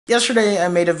Yesterday I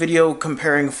made a video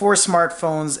comparing 4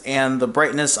 smartphones and the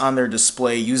brightness on their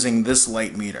display using this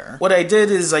light meter. What I did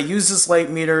is I used this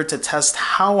light meter to test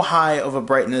how high of a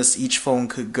brightness each phone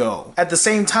could go. At the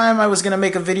same time, I was going to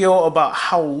make a video about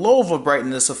how low of a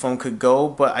brightness a phone could go,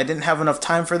 but I didn't have enough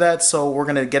time for that, so we're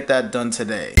going to get that done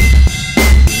today.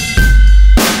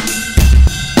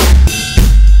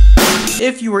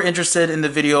 If you were interested in the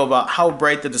video about how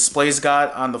bright the displays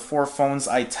got on the 4 phones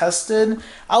I tested,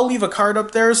 I'll leave a card up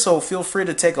there, so feel free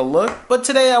to take a look. But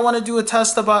today I want to do a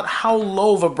test about how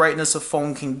low of a brightness a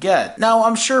phone can get. Now,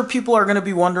 I'm sure people are going to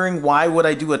be wondering why would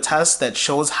I do a test that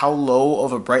shows how low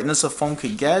of a brightness a phone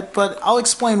could get, but I'll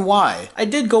explain why. I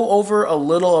did go over a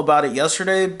little about it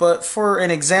yesterday, but for an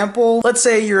example, let's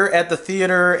say you're at the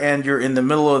theater and you're in the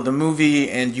middle of the movie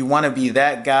and you want to be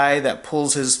that guy that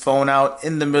pulls his phone out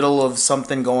in the middle of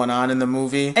something going on in the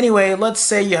movie. Anyway, let's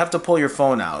say you have to pull your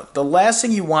phone out. The last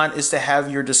thing you want is to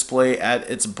have your display at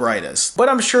its brightest, but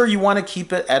I'm sure you want to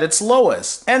keep it at its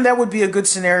lowest. And that would be a good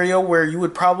scenario where you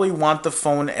would probably want the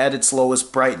phone at its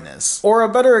lowest brightness. Or a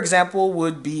better example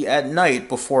would be at night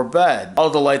before bed. All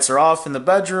the lights are off in the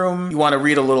bedroom, you want to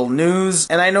read a little news,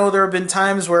 and I know there have been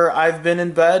times where I've been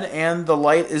in bed and the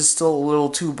light is still a little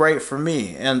too bright for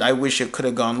me, and I wish it could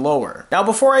have gone lower. Now,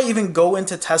 before I even go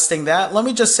into testing that, let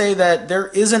me just say that there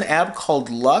is an app called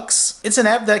Lux. It's an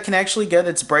app that can actually get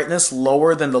its brightness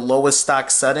lower than the lowest stock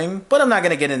setting, but I'm not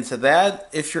going to get into that.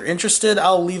 If you're interested,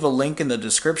 I'll leave a link in the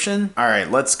description.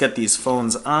 Alright, let's get these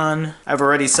phones on. I've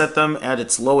already set them at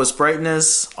its lowest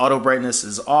brightness. Auto brightness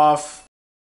is off.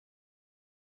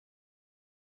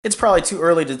 It's probably too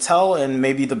early to tell, and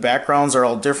maybe the backgrounds are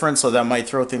all different, so that might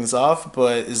throw things off,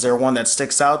 but is there one that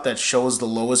sticks out that shows the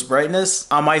lowest brightness?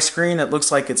 On my screen, it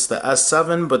looks like it's the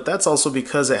S7, but that's also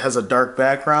because it has a dark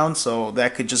background, so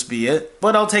that could just be it.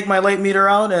 But I'll take my light meter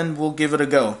out and we'll give it a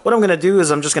go. What I'm going to do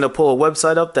is I'm just going to pull a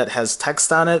website up that has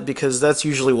text on it, because that's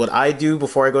usually what I do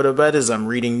before I go to bed, is I'm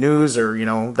reading news or, you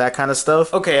know, that kind of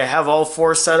stuff. Okay, I have all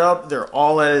 4 set up. They're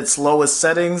all at its lowest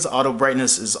settings. Auto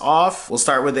brightness is off. We'll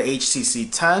start with the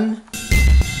HTC 10. Got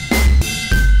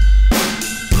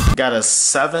a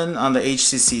 7 on the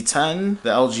HTC 10, the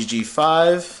LG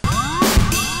G5.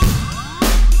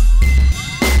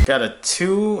 Got a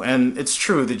 2, and it's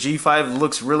true, the G5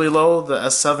 looks really low, the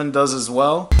S7 does as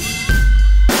well.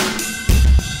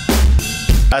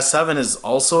 S7 is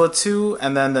also a 2,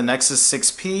 and then the Nexus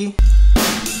 6P.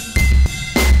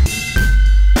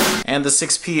 And the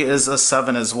 6P is a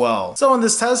 7 as well. So in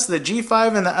this test, the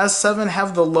G5 and the S7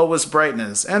 have the lowest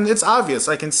brightness, and it's obvious,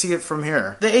 I can see it from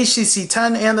here. The HTC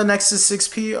 10 and the Nexus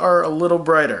 6P are a little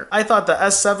brighter. I thought the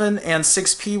S7 and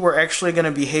 6P were actually going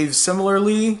to behave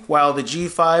similarly, while the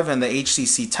G5 and the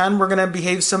HTC 10 were going to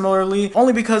behave similarly,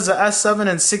 only because the S7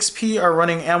 and 6P are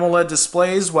running AMOLED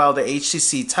displays, while the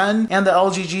HTC 10 and the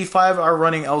LG G5 are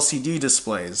running LCD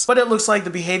displays. But it looks like the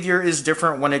behavior is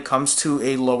different when it comes to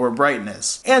a lower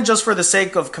brightness. And just for the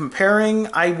sake of comparing,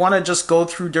 I want to just go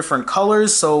through different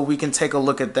colors so we can take a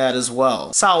look at that as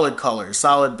well. Solid colors,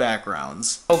 solid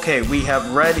backgrounds. Okay, we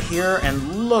have red here,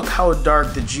 and look how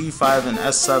dark the G5 and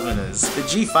S7 is. The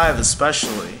G5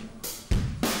 especially.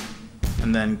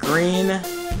 And then green.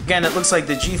 Again, it looks like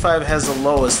the G5 has the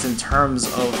lowest in terms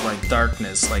of like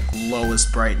darkness, like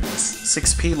lowest brightness.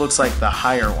 6P looks like the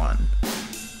higher one.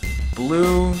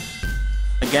 Blue.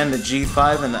 Again, the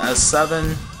G5 and the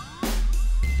S7.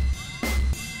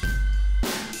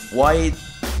 White,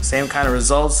 same kind of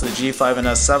results. The G5 and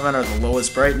S7 are the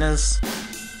lowest brightness.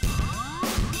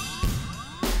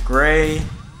 Gray.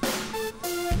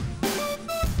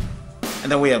 And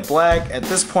then we have black. At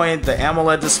this point, the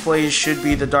AMOLED displays should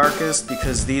be the darkest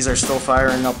because these are still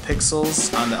firing up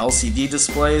pixels on the LCD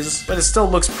displays, but it still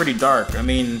looks pretty dark. I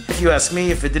mean, if you ask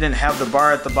me, if it didn't have the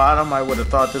bar at the bottom, I would have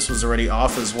thought this was already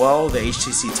off as well. The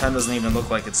HTC 10 doesn't even look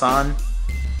like it's on.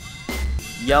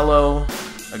 Yellow.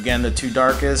 Again, the 2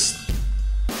 darkest.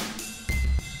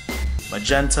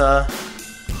 Magenta.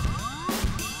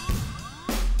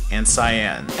 And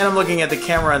cyan. And I'm looking at the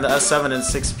camera, and the S7 and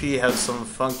 6P have some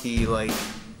funky, like,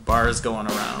 bars going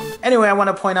around. Anyway, I want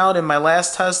to point out in my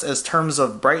last test, as terms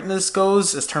of brightness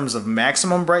goes, as terms of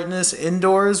maximum brightness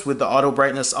indoors with the auto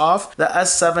brightness off, the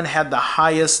S7 had the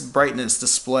highest brightness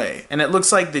display. And it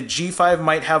looks like the G5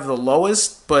 might have the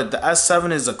lowest, but the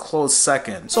S7 is a close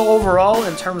second. So overall,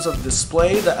 in terms of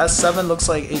display, the S7 looks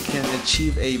like it can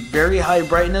achieve a very high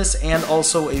brightness and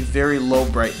also a very low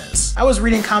brightness. brightness. I was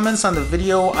reading comments on the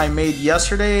video I made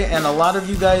yesterday, and a lot of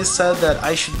you guys said that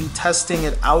I should be testing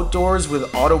it outdoors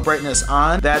with auto brightness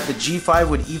on, that the G5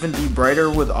 would even be brighter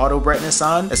with auto brightness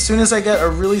on. As soon as I get a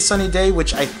really sunny day,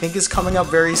 which I think is coming up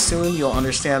very soon, you'll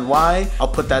understand why. I'll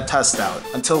put that test out.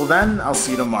 Until then, I'll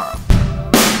see you tomorrow.